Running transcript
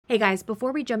Hey guys,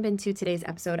 before we jump into today's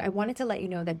episode, I wanted to let you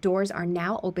know that doors are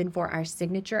now open for our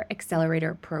Signature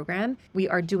Accelerator program. We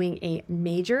are doing a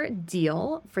major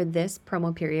deal for this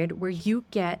promo period where you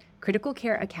get Critical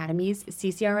Care Academy's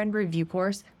CCRN review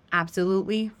course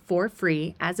absolutely for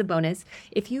free as a bonus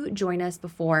if you join us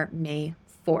before May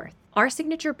 4th. Our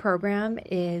signature program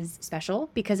is special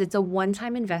because it's a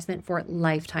one-time investment for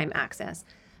lifetime access.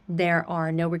 There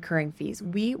are no recurring fees.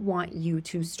 We want you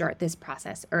to start this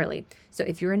process early. So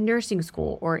if you're in nursing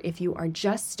school or if you are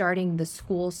just starting the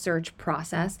school search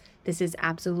process, this is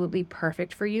absolutely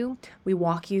perfect for you. We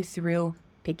walk you through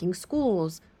picking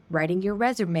schools, writing your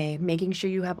resume, making sure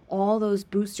you have all those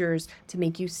boosters to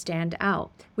make you stand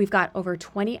out. We've got over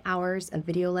 20 hours of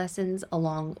video lessons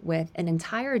along with an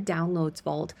entire downloads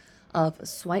vault of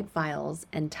swipe files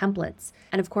and templates.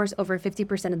 And of course, over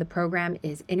 50% of the program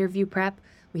is interview prep.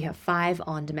 We have 5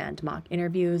 on-demand mock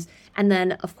interviews. And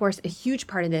then, of course, a huge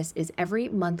part of this is every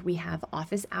month we have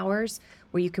office hours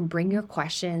where you can bring your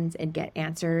questions and get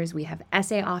answers. We have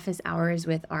essay office hours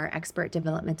with our expert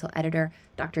developmental editor,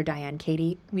 Dr. Diane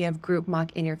Katie. We have group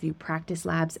mock interview practice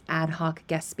labs, ad hoc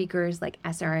guest speakers like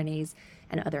CRNAs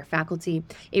and other faculty.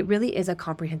 It really is a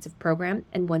comprehensive program.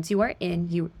 And once you are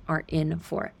in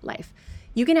for life.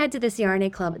 You can head to the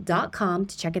CRNAclub.com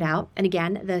to check it out. And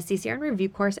again, the CCRN review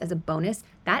course as a bonus,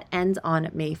 that ends on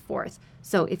May 4th.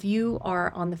 So if you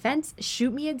are on the fence,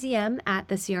 shoot me a DM at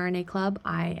the CRNA Club.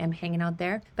 I am hanging out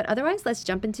there. But otherwise, let's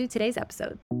jump into today's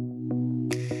episode.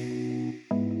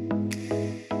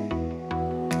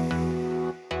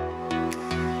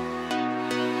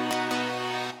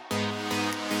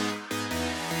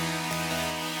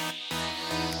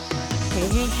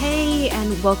 Hey,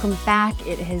 and welcome back.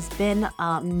 It has been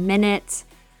a minute.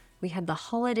 We had the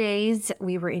holidays.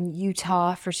 We were in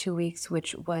Utah for 2 weeks,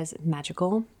 which was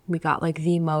magical. We got like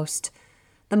the most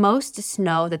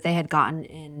snow that they had gotten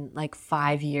in like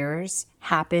 5 years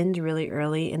happened really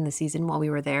early in the season while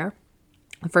we were there.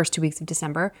 The first 2 weeks of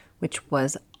December, which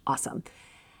was awesome.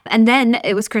 And then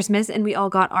it was Christmas and we all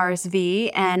got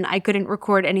RSV and I couldn't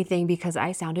record anything because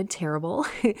I sounded terrible.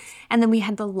 And then we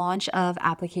had the launch of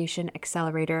Application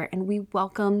Accelerator and we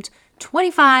welcomed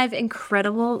 25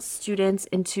 incredible students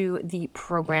into the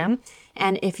program.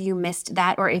 And if you missed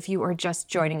that or if you are just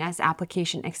joining us,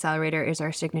 Application Accelerator is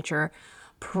our signature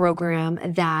program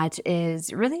that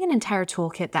is really an entire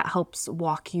toolkit that helps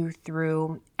walk you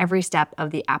through every step of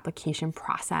the application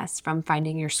process from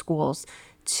finding your schools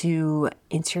to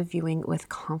interviewing with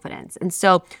confidence. And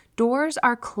so doors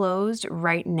are closed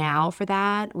right now for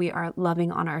that. We are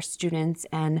loving on our students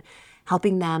and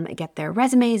helping them get their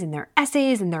resumes and their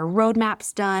essays and their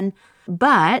roadmaps done.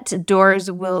 But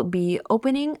doors will be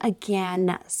opening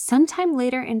again sometime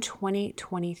later in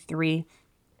 2023.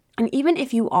 And even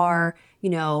if you are,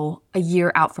 a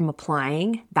year out from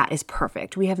applying, that is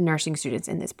perfect. We have nursing students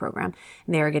in this program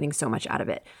and they are getting so much out of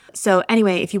it. So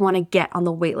anyway, if you want to get on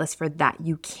the wait list for that,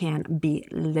 you can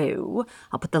below.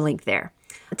 I'll put the link there.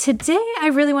 Today,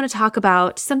 I really want to talk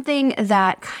about something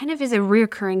that kind of is a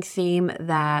reoccurring theme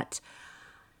that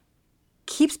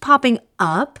keeps popping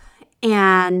up.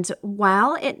 And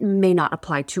while it may not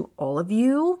apply to all of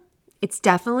you, it's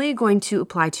definitely going to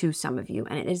apply to some of you.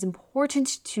 And it is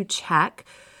important to check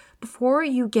before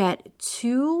you get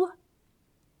too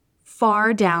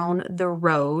far down the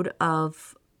road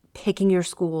of picking your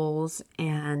schools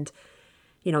and,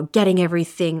 getting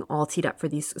everything all teed up for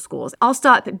these schools. I'll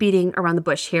stop beating around the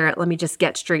bush here. Let me just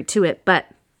get straight to it. But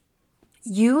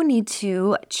you need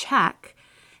to check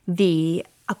the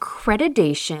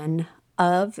accreditation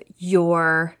of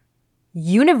your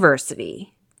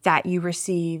university that you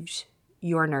received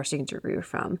your nursing degree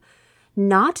from.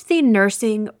 Not the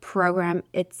nursing program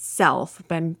itself,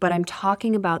 but I'm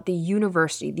talking about the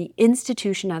university, the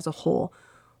institution as a whole.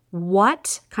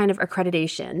 What kind of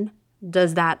accreditation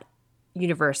does that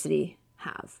university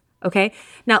have? Okay,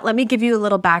 now let me give you a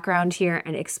little background here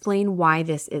and explain why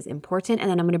this is important.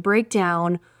 And then I'm going to break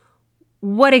down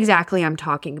what exactly I'm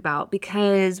talking about,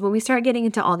 because when we start getting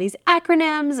into all these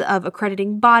acronyms of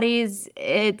accrediting bodies,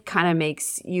 it kind of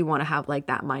makes you want to have like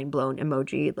that mind blown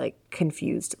emoji, like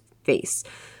confused face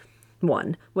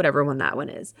one, whatever one that one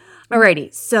is.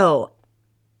 Alrighty, so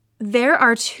there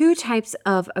are 2 types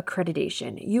of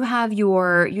accreditation. You have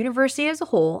your university as a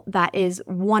whole, that is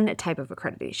one type of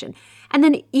accreditation. And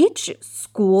then each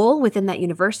school within that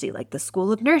university, like the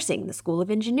School of Nursing, the School of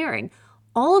Engineering,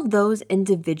 all of those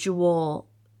individual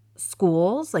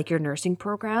schools, like your nursing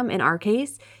program in our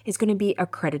case, is going to be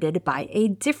accredited by a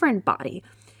different body.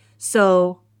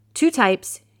 So 2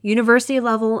 types, university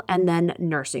level and then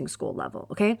nursing school level,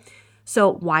 okay?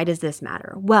 So why does this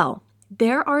matter? Well,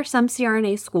 there are some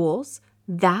CRNA schools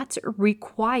that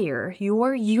require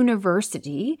your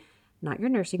university, not your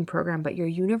nursing program, but your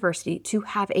university, to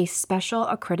have a special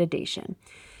accreditation.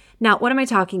 Now, what am I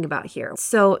talking about here?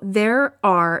 So there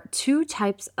are two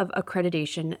types of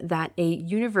accreditation that a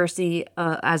university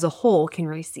as a whole can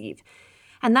receive.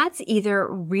 And that's either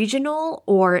regional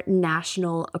or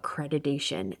national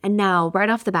accreditation. And now, right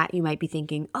off the bat, you might be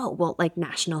thinking, oh, well, like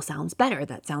national sounds better.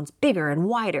 That sounds bigger and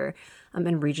wider,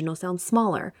 and regional sounds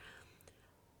smaller.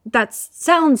 That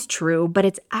sounds true, but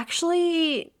it's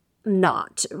actually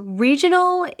not.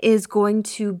 Regional is going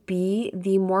to be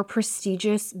the more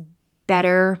prestigious,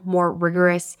 better, more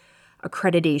rigorous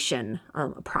accreditation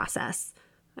process.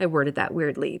 I worded that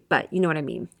weirdly, but you know what I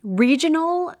mean.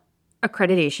 Regional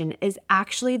accreditation is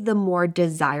actually the more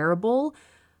desirable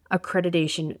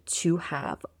accreditation to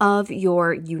have of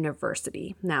your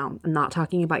university. Now, I'm not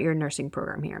talking about your nursing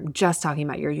program here. I'm just talking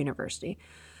about your university.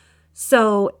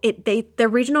 So the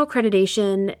regional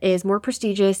accreditation is more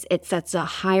prestigious. It sets a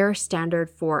higher standard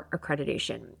for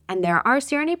accreditation. And there are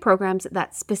CRNA programs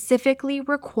that specifically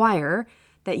require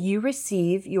that you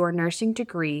receive your nursing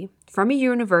degree from a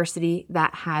university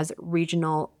that has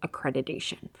regional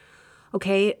accreditation.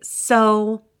 Okay,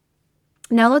 so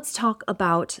now let's talk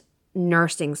about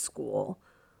nursing school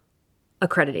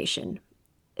accreditation.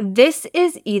 This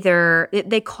is either,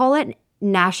 they call it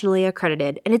nationally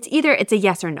accredited, and it's a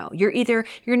yes or no.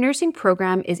 Your nursing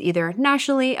program is either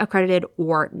nationally accredited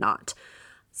or not.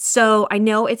 So I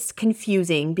know it's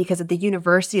confusing because at the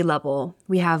university level,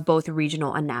 we have both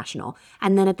regional and national.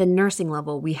 And then at the nursing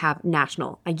level, we have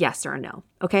national, a yes or a no.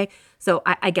 Okay, so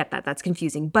I get that. That's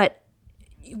confusing. But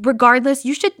regardless,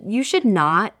 you should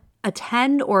not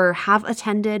attend or have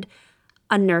attended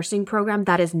a nursing program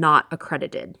that is not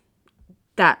accredited.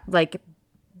 That like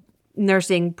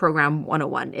nursing program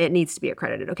 101, it needs to be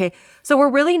accredited, okay? So we're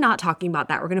really not talking about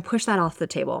that. We're going to push that off the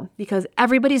table because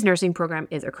everybody's nursing program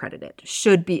is accredited,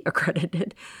 should be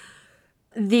accredited.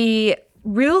 The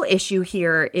real issue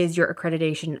here is your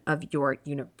accreditation of your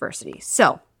university.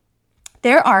 So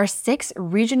there are 6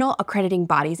 regional accrediting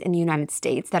bodies in the United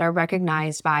States that are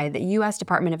recognized by the U.S.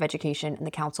 Department of Education and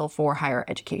the Council for Higher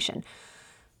Education.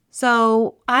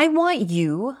 So I want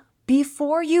you,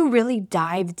 before you really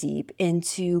dive deep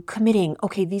into committing,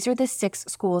 okay, these are the 6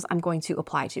 schools I'm going to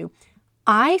apply to,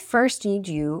 I first need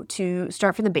you to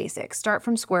start from the basics, start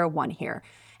from square one here.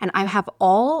 And I have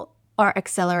all our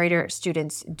accelerator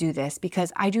students do this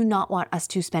because I do not want us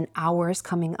to spend hours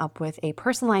coming up with a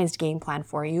personalized game plan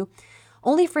for you,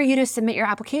 only for you to submit your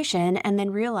application and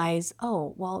then realize,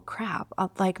 oh, well, crap,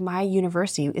 like my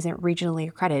university isn't regionally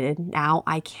accredited. Now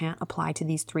I can't apply to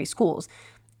these 3 schools.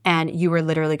 And you are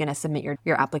literally going to submit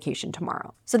your application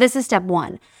tomorrow. So this is step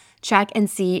 1. Check and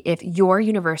see if your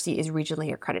university is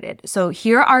regionally accredited. So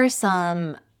here are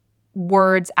some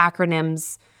words,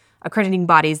 acronyms, accrediting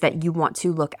bodies that you want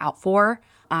to look out for.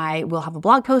 I will have a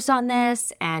blog post on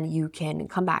this, and you can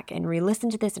come back and re-listen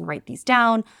to this and write these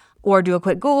down, or do a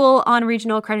quick Google on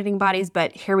regional accrediting bodies,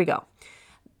 but here we go.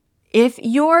 If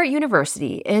your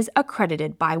university is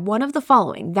accredited by one of the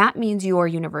following, that means your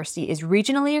university is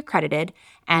regionally accredited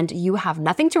and you have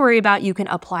nothing to worry about. You can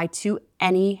apply to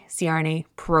any CRNA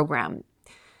program.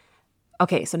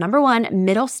 Okay, so number 1,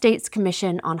 Middle States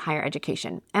Commission on Higher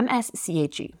Education,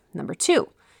 MSCHE. Number 2,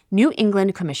 New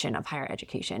England Commission of Higher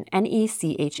Education,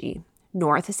 NECHE.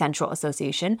 North Central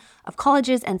Association of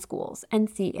Colleges and Schools,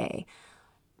 NCA.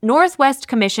 Northwest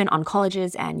Commission on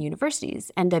Colleges and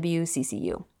Universities,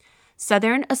 NWCCU.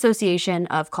 Southern Association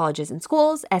of Colleges and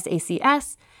Schools,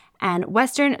 SACS, and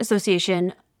Western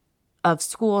Association of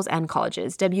Schools and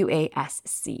Colleges,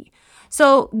 WASC.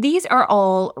 So these are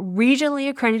all regionally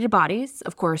accredited bodies.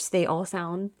 Of course, they all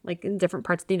sound like in different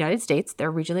parts of the United States,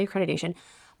 they're regionally accreditation.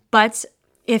 But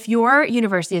if your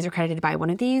university is accredited by one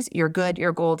of these, you're good,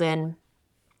 you're golden.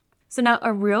 So now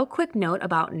a real quick note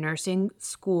about nursing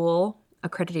school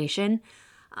accreditation.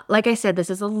 Like I said, this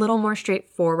is a little more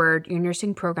straightforward. Your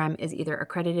nursing program is either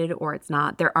accredited or it's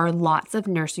not. There are lots of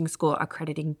nursing school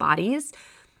accrediting bodies.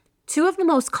 2 of the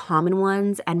most common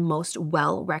ones and most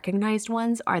well-recognized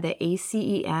ones are the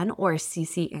ACEN or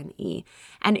CCNE.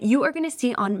 And you are going to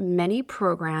see on many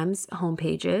programs'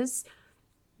 homepages,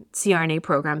 CRNA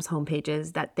programs'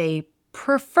 homepages, that they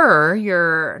prefer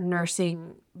your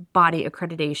nursing body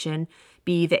accreditation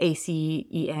be the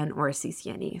ACEN or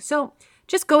CCNE. So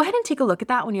just go ahead and take a look at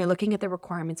that when you're looking at the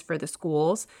requirements for the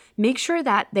schools. Make sure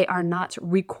that they are not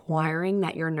requiring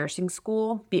that your nursing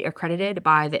school be accredited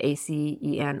by the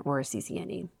ACEN or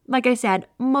CCNE. Like I said,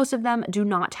 most of them do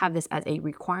not have this as a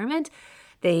requirement.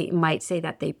 They might say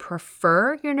that they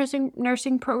prefer your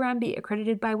nursing program be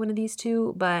accredited by one of these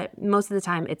 2, but most of the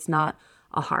time it's not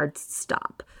a hard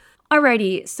stop.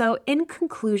 Alrighty, so in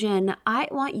conclusion, I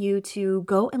want you to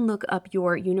go and look up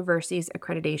your university's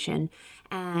accreditation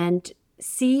and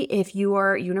see if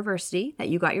your university that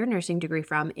you got your nursing degree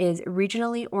from is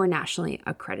regionally or nationally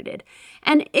accredited.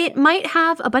 And it might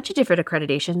have a bunch of different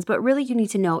accreditations, but really you need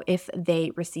to know if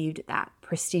they received that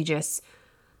prestigious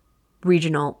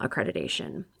regional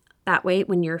accreditation. That way,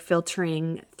 when you're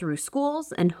filtering through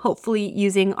schools and hopefully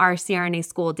using our CRNA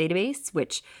school database,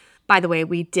 which, by the way,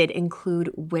 we did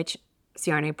include which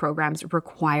CRNA programs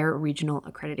require regional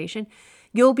accreditation,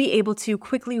 you'll be able to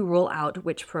quickly rule out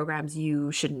which programs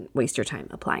you shouldn't waste your time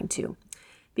applying to.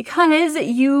 Because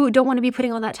you don't want to be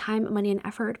putting all that time, money, and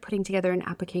effort putting together an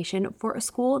application for a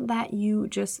school that you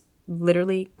just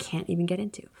literally can't even get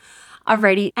into.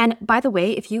 Alrighty, and by the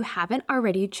way, if you haven't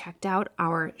already checked out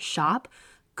our shop,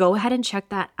 go ahead and check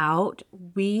that out.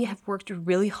 We have worked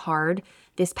really hard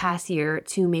this past year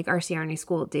to make our CRNA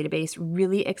school database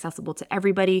really accessible to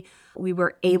everybody. We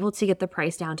were able to get the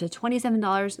price down to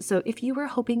 $27. So if you were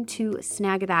hoping to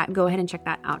snag that, go ahead and check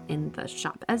that out in the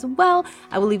shop as well.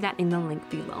 I will leave that in the link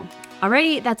below.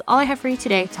 Alrighty, that's all I have for you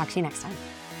today. Talk to you next time.